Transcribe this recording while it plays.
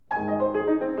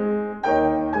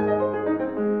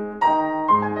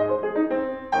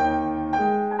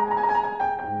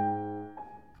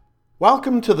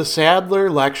Welcome to the Sadler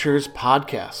Lectures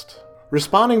podcast.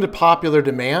 Responding to popular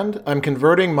demand, I'm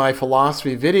converting my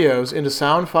philosophy videos into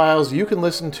sound files you can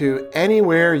listen to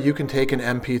anywhere you can take an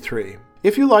MP3.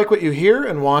 If you like what you hear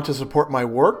and want to support my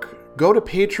work, go to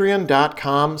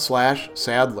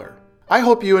patreon.com/Sadler. I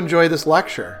hope you enjoy this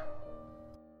lecture.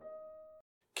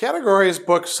 Categories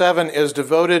Book 7 is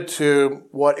devoted to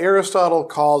what Aristotle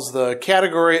calls the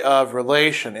category of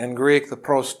relation, in Greek the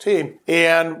prosty,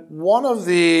 and one of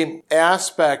the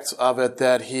aspects of it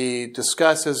that he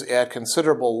discusses at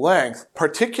considerable length,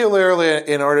 particularly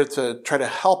in order to try to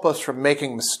help us from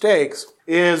making mistakes,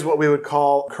 is what we would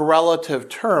call correlative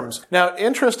terms. Now,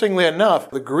 interestingly enough,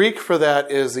 the Greek for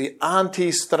that is the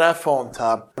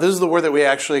antistrephonta. This is the word that we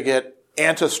actually get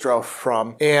antistrophe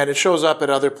from, and it shows up at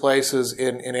other places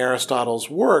in Aristotle's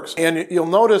works. And you'll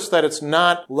notice that it's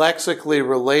not lexically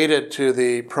related to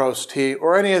the prosty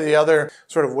or any of the other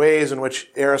sort of ways in which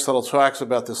Aristotle talks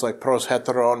about this, like pros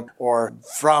heteron, or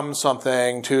from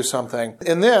something to something.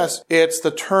 In this, it's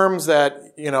the terms that,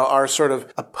 are sort of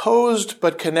opposed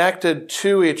but connected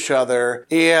to each other.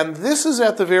 And this is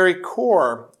at the very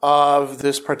core of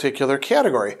this particular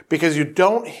category, because you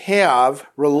don't have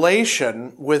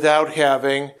relation without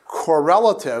having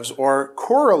correlatives or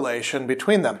correlation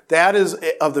between them. That is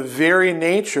of the very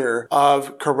nature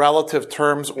of correlative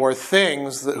terms or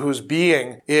things whose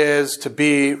being is to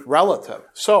be relative.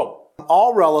 So,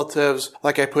 all relatives,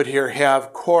 like I put here,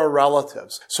 have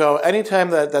correlatives. So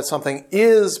anytime that something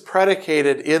is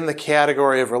predicated in the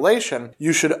category of relation,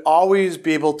 you should always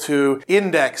be able to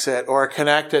index it or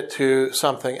connect it to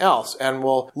something else. And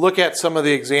we'll look at some of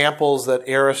the examples that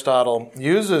Aristotle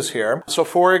uses here. So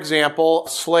for example,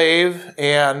 slave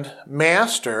and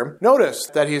master. Notice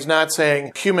that he's not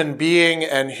saying human being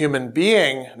and human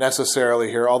being necessarily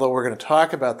here, although we're going to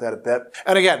talk about that a bit.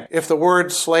 And again, if the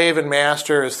word slave and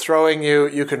master is throwing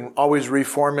you can always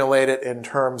reformulate it in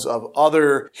terms of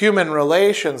other human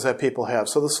relations that people have.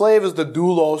 So the slave is the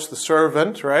doulos, the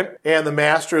servant, right? And the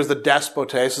master is the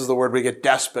despotes, is the word we get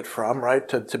despot from, right?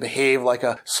 To behave like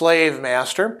a slave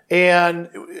master. And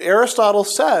Aristotle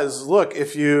says, look,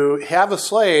 if you have a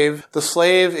slave, the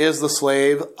slave is the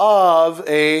slave of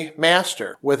a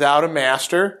master. Without a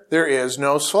master, there is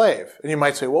no slave. And you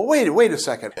might say, well, wait a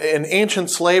second. In ancient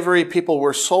slavery, people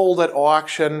were sold at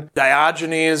auction.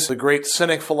 Diogenes, the great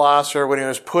cynic philosopher, when he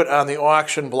was put on the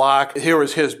auction block, here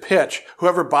was his pitch.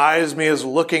 Whoever buys me is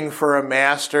looking for a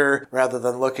master rather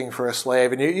than looking for a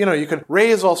slave. And you can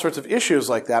raise all sorts of issues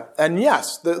like that. And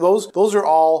yes, those are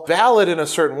all valid in a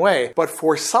certain way. But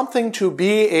for something to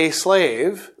be a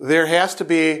slave, there has to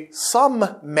be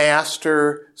some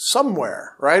master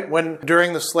somewhere, right? When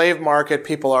during the slave market,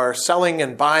 people are selling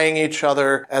and buying each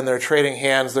other and they're trading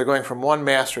hands, they're going from one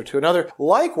master to another.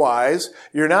 Likewise,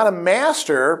 you're not a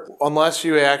master unless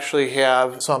you actually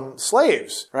have some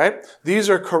slaves, right? These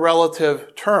are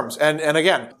correlative terms. And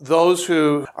again, those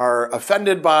who are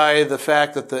offended by the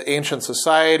fact that the ancient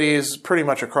societies pretty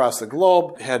much across the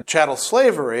globe had chattel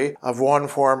slavery of one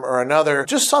form or another,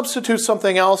 just substitute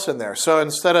something else in there. So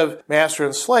instead of master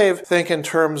and slave, think in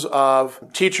terms of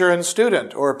teacher and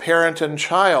student, or parent and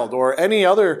child, or any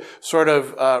other sort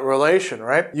of relation,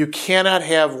 right? You cannot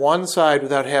have one side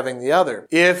without having the other.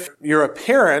 If you're a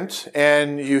parent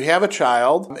and you have a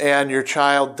child and your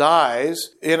child dies,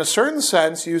 in a certain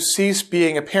sense, you cease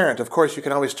being a parent. Of course, you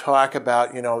can always talk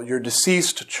about, your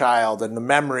deceased child and the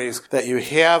memories that you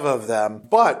have of them.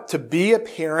 But to be a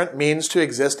parent means to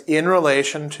exist in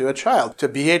relation to a child. To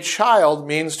be a child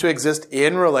means to exist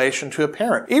in relation to a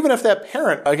parent, even if that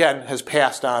parent, again, has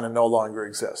passed on and no longer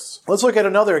exists. Let's look at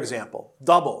another example.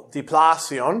 Double,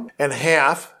 diplasion, and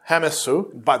half,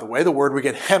 hemisu. By the way, the word we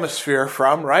get hemisphere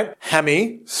from, right?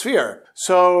 Hemisphere.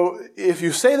 So if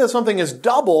you say that something is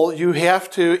double, you have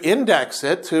to index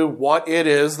it to what it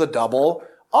is the double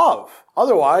of.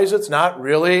 Otherwise, it's not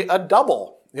really a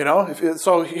double.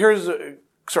 So here's a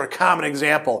sort of common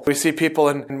example. We see people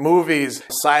in movies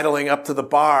sidling up to the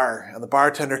bar, and the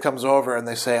bartender comes over and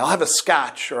they say, I'll have a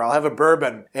scotch or I'll have a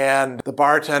bourbon. And the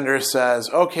bartender says,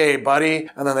 okay, buddy.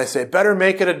 And then they say, better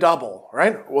make it a double,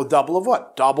 right? Well, double of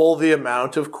what? Double the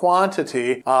amount of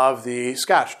quantity of the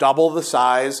scotch, double the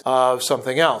size of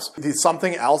something else. The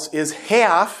something else is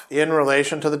half in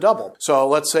relation to the double. So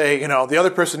let's say, the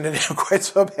other person didn't have quite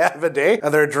so bad of a day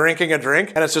and they're drinking a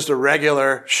drink and it's just a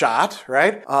regular shot,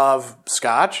 right, of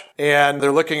scotch. And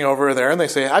they're looking over there and they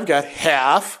say, I've got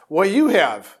half what you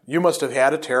have. You must have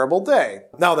had a terrible day.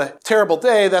 Now, the terrible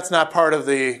day, that's not part of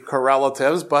the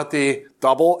correlatives, but the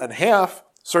double and half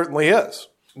certainly is.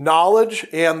 Knowledge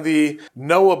and the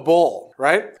knowable,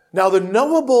 right? Now, the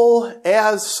knowable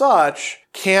as such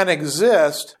can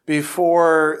exist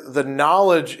before the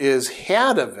knowledge is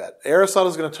had of it.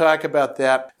 Aristotle's going to talk about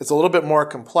that. It's a little bit more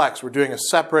complex. We're doing a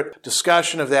separate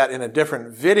discussion of that in a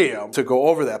different video to go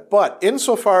over that. But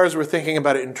insofar as we're thinking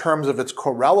about it in terms of its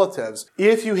correlatives,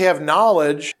 if you have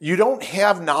knowledge, you don't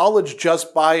have knowledge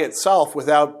just by itself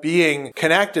without being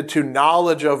connected to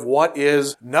knowledge of what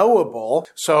is knowable.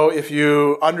 So if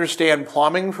you understand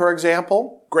plumbing, for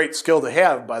example, great skill to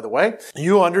have, by the way,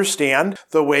 you understand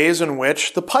the ways in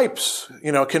which the pipes,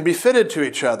 can be fitted to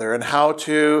each other and how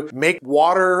to make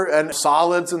water and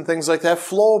solids and things like that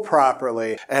flow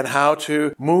properly and how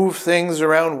to move things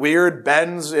around weird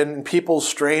bends in people's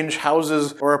strange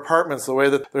houses or apartments the way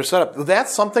that they're set up.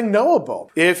 That's something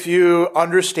knowable. If you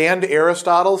understand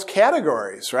Aristotle's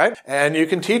categories, right? And you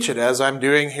can teach it as I'm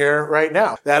doing here right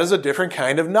now. That is a different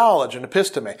kind of knowledge, an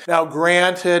episteme. Now,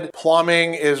 granted,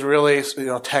 plumbing is really,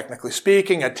 technically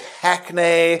speaking, a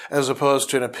techne as opposed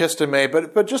to an episteme,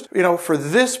 but just, for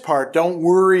this part, don't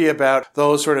worry about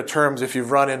those sort of terms if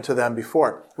you've run into them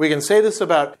before. We can say this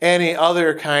about any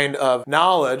other kind of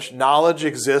knowledge. Knowledge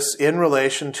exists in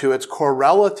relation to its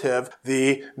correlative,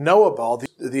 the knowable,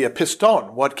 the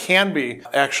episton, what can be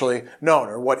actually known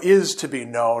or what is to be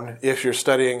known if you're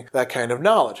studying that kind of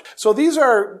knowledge. So these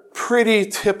are pretty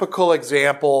typical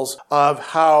examples of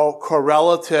how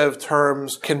correlative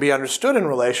terms can be understood in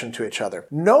relation to each other.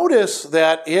 Notice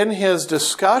that in his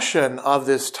discussion of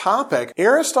this topic,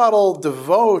 Aristotle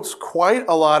devotes quite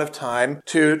a lot of time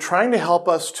to trying to help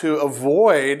us to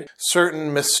avoid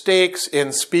certain mistakes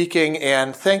in speaking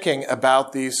and thinking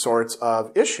about these sorts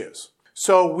of issues.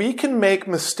 So we can make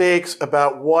mistakes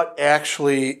about what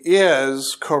actually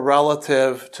is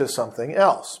correlative to something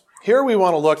else. Here we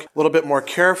want to look a little bit more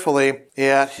carefully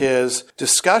at his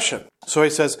discussion. So he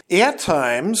says, at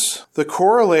times, the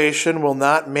correlation will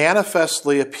not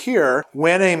manifestly appear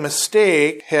when a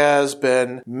mistake has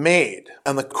been made,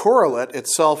 and the correlate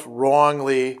itself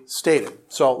wrongly stated.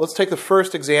 So let's take the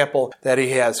first example that he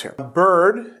has here.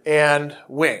 Bird and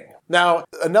wing. Now,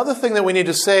 another thing that we need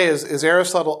to say is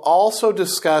Aristotle also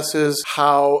discusses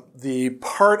how the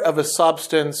part of a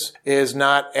substance is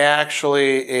not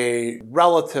actually a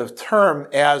relative term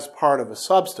as part of a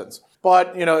substance.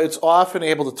 But, it's often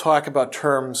able to talk about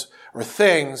terms or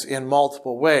things in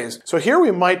multiple ways. So here we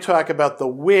might talk about the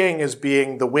wing as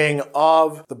being the wing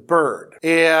of the bird.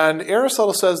 And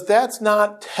Aristotle says that's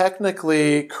not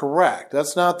technically correct.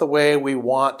 That's not the way we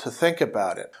want to think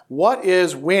about it. What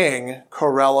is wing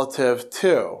correlative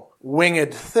to?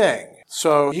 Winged thing.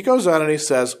 So he goes on and he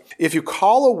says, if you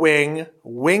call a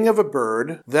wing of a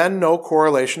bird, then no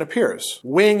correlation appears.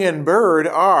 Wing and bird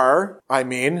are,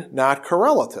 not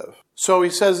correlative. So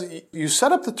he says, you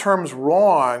set up the terms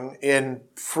wrong in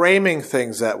framing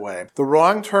things that way. The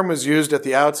wrong term was used at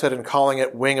the outset in calling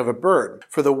it wing of a bird.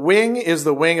 For the wing is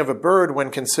the wing of a bird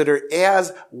when considered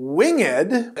as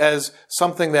winged, as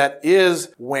something that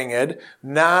is winged,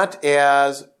 not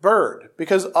as bird.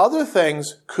 Because other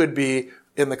things could be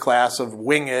in the class of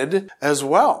winged as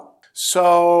well.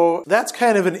 So that's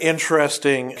kind of an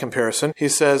interesting comparison. He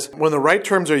says, when the right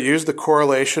terms are used, the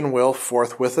correlation will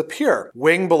forthwith appear.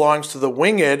 Wing belongs to the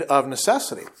winged of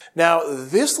necessity. Now,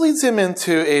 this leads him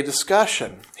into a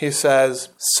discussion. He says,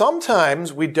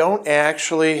 sometimes we don't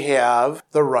actually have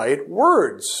the right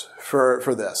words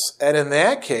for this. And in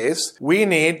that case, we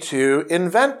need to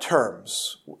invent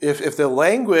terms. If the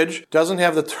language doesn't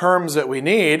have the terms that we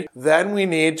need, then we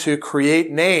need to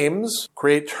create names,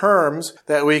 create terms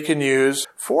that we can use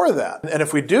for that. And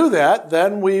if we do that,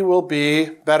 then we will be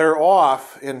better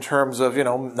off in terms of,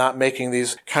 not making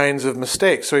these kinds of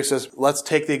mistakes. So he says, let's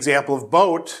take the example of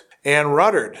boat and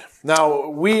ruddered. Now,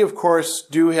 we, of course,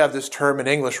 do have this term in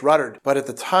English, ruddered, but at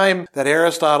the time that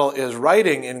Aristotle is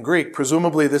writing in Greek,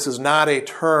 presumably this is not a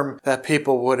term that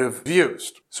people would have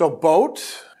used. So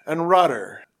boat and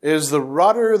rudder. Is the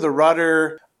rudder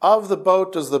of the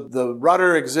boat? Does the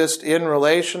rudder exist in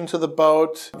relation to the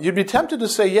boat? You'd be tempted to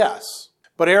say yes.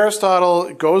 But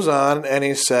Aristotle goes on and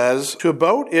he says, to a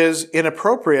boat is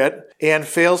inappropriate and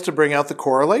fails to bring out the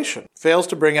correlation, fails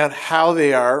to bring out how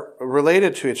they are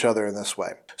related to each other in this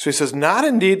way. So he says, not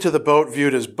indeed to the boat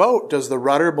viewed as boat does the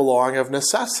rudder belong of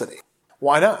necessity.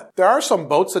 Why not? There are some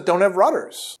boats that don't have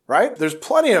rudders, right? There's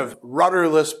plenty of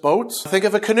rudderless boats. Think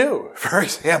of a canoe, for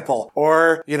example,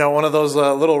 or, one of those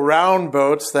little round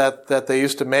boats that they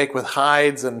used to make with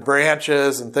hides and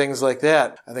branches and things like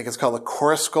that. I think it's called a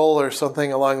corskel or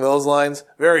something along those lines.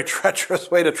 Very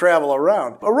treacherous way to travel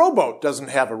around. A rowboat doesn't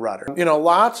have a rudder.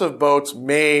 Lots of boats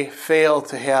may fail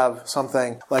to have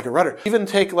something like a rudder. Even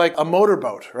take like a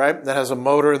motorboat, right? That has a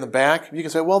motor in the back. You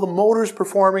can say, well, the motor's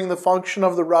performing the function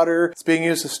of the rudder. It's being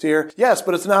used to steer? Yes,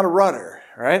 but it's not a rudder,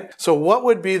 right? So what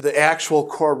would be the actual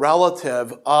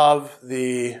correlative of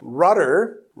the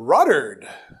rudder? Ruddered.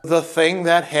 The thing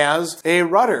that has a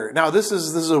rudder. Now, this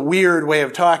is a weird way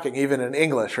of talking, even in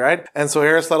English, right? And so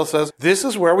Aristotle says, this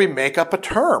is where we make up a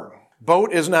term.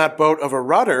 Boat is not boat of a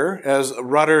rudder, as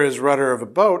rudder is rudder of a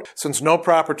boat. Since no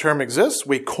proper term exists,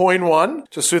 we coin one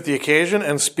to suit the occasion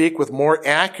and speak with more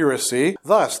accuracy.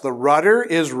 Thus, the rudder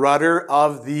is rudder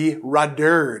of the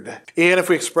ruddered. And if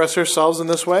we express ourselves in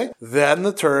this way, then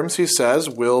the terms, he says,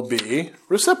 will be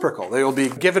reciprocal. They will be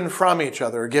given from each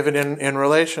other, given in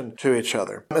relation to each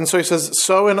other. And so he says,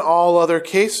 so in all other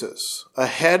cases, a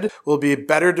head will be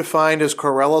better defined as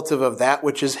correlative of that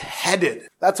which is headed.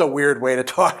 That's a weird way to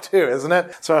talk too, isn't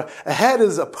it? So a head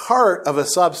is a part of a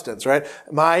substance, right?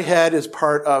 My head is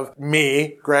part of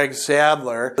me, Greg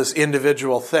Sadler, this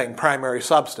individual thing, primary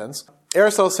substance.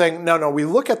 Aristotle's saying, no, we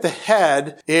look at the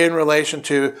head in relation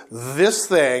to this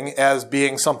thing as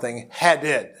being something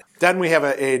headed. Then we have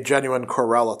a genuine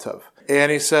correlative.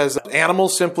 And he says,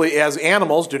 animals simply as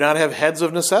animals do not have heads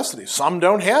of necessity. Some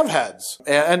don't have heads.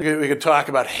 And we could talk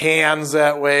about hands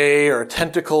that way, or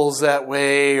tentacles that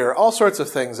way, or all sorts of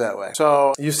things that way.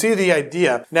 So you see the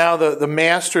idea. Now the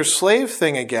master-slave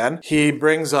thing again, he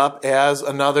brings up as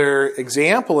another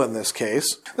example in this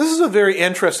case. This is a very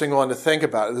interesting one to think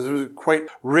about. This is quite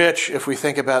rich if we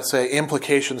think about, say,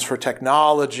 implications for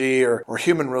technology or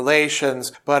human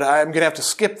relations. But I'm going to have to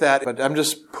skip that, but I'm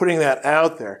just putting that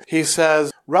out there. He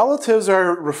says, relatives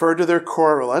are referred to their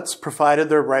correlates, provided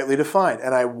they're rightly defined.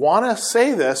 And I want to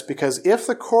say this because if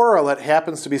the correlate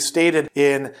happens to be stated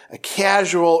in a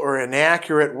casual or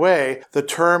inaccurate way, the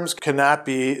terms cannot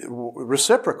be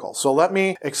reciprocal. So let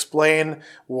me explain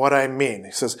what I mean.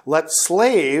 He says, let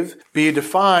slave be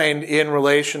defined in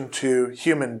relation to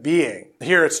human being.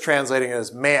 Here it's translating it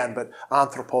as man, but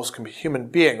anthropos can be human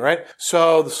being, right?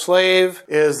 So the slave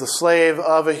is the slave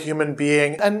of a human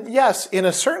being. And yes, in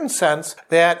a certain sense,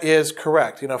 that is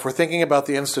correct. If we're thinking about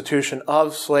the institution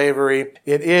of slavery,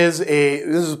 this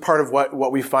is part of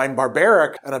what we find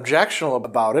barbaric and objectionable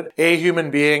about it. A human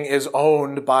being is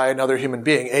owned by another human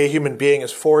being. A human being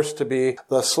is forced to be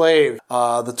the slave,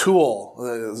 the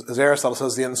tool, as Aristotle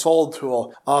says, the ensouled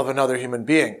tool of another human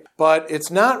being. But it's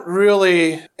not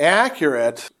really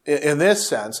accurate in this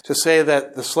sense to say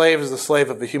that the slave is the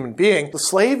slave of a human being. The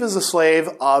slave is the slave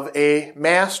of a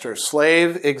master.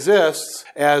 Slave exists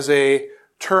as a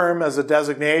term, as a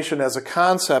designation, as a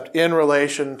concept in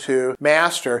relation to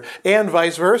master, and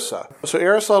vice versa. So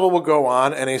Aristotle will go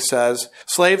on and he says,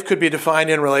 slave could be defined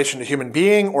in relation to human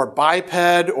being or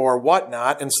biped or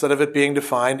whatnot instead of it being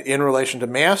defined in relation to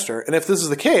master. And if this is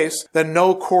the case, then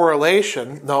no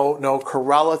correlation, no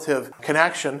correlative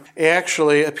connection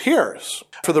actually appears.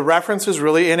 For the reference is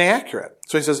really inaccurate.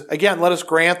 So he says, again, let us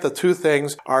grant the two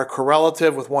things are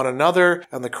correlative with one another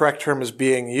and the correct term is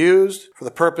being used for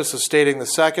the purpose of stating the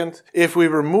second. If we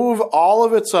remove all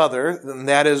of its other, then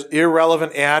that is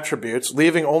irrelevant attributes,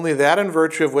 leaving only that in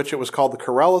virtue of which it was called the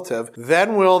correlative,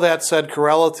 then will that said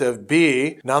correlative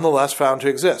be nonetheless found to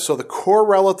exist. So the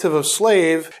correlative of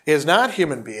slave is not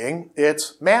human being,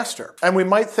 it's master. And we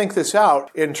might think this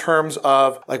out in terms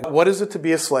of, like, what is it to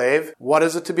be a slave? What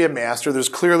is it to be a master? There's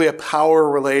clearly a power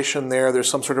relation there. There's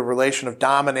some sort of relation of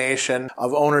domination,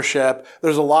 of ownership.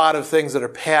 There's a lot of things that are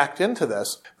packed into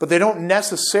this, but they don't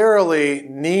necessarily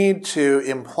need to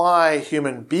imply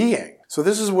human being. So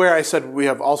this is where I said we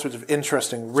have all sorts of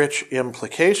interesting, rich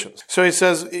implications. So he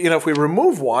says, if we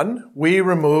remove one, we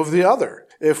remove the other.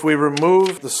 If we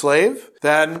remove the slave,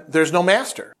 then there's no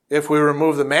master. If we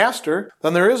remove the master,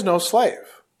 then there is no slave.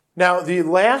 Now, the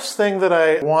last thing that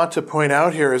I want to point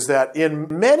out here is that in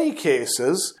many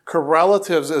cases,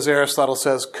 correlatives, as Aristotle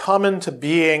says, come into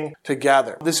being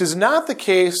together. This is not the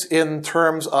case in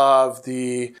terms of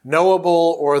the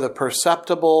knowable or the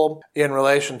perceptible in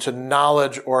relation to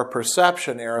knowledge or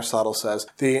perception, Aristotle says.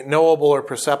 The knowable or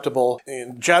perceptible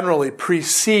generally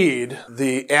precede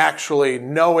the actually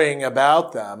knowing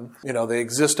about them. They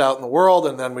exist out in the world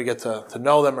and then we get to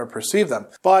know them or perceive them.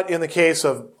 But in the case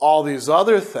of all these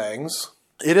other things,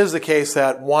 it is the case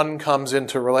that one comes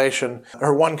into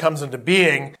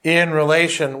being in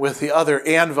relation with the other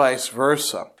and vice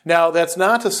versa. Now, that's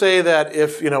not to say that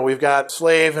if, we've got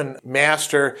slave and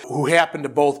master who happen to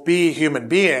both be human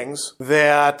beings,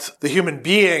 that the human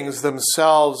beings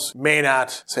themselves may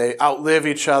not, say, outlive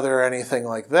each other or anything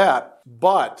like that.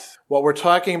 But what we're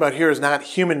talking about here is not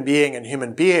human being and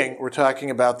human being. We're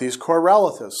talking about these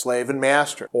correlatives, slave and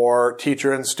master, or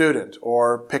teacher and student,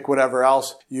 or pick whatever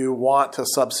else you want to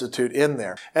substitute in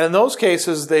there. And in those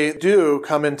cases, they do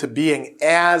come into being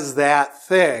as that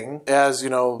thing, as,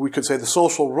 we could say the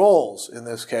social equal roles, in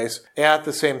this case, at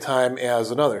the same time as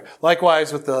another.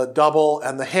 Likewise with the double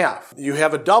and the half. You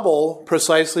have a double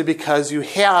precisely because you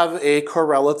have a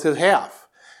correlative half,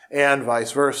 and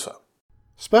vice versa.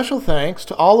 Special thanks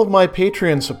to all of my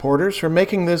Patreon supporters for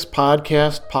making this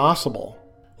podcast possible.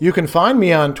 You can find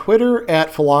me on Twitter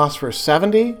at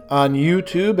Philosopher70, on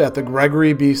YouTube at the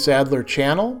Gregory B. Sadler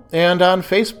channel, and on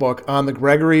Facebook on the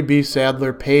Gregory B.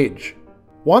 Sadler page.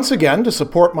 Once again, to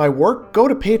support my work, go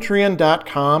to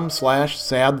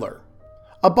patreon.com/Sadler.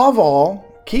 Above all,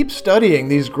 keep studying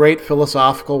these great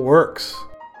philosophical works.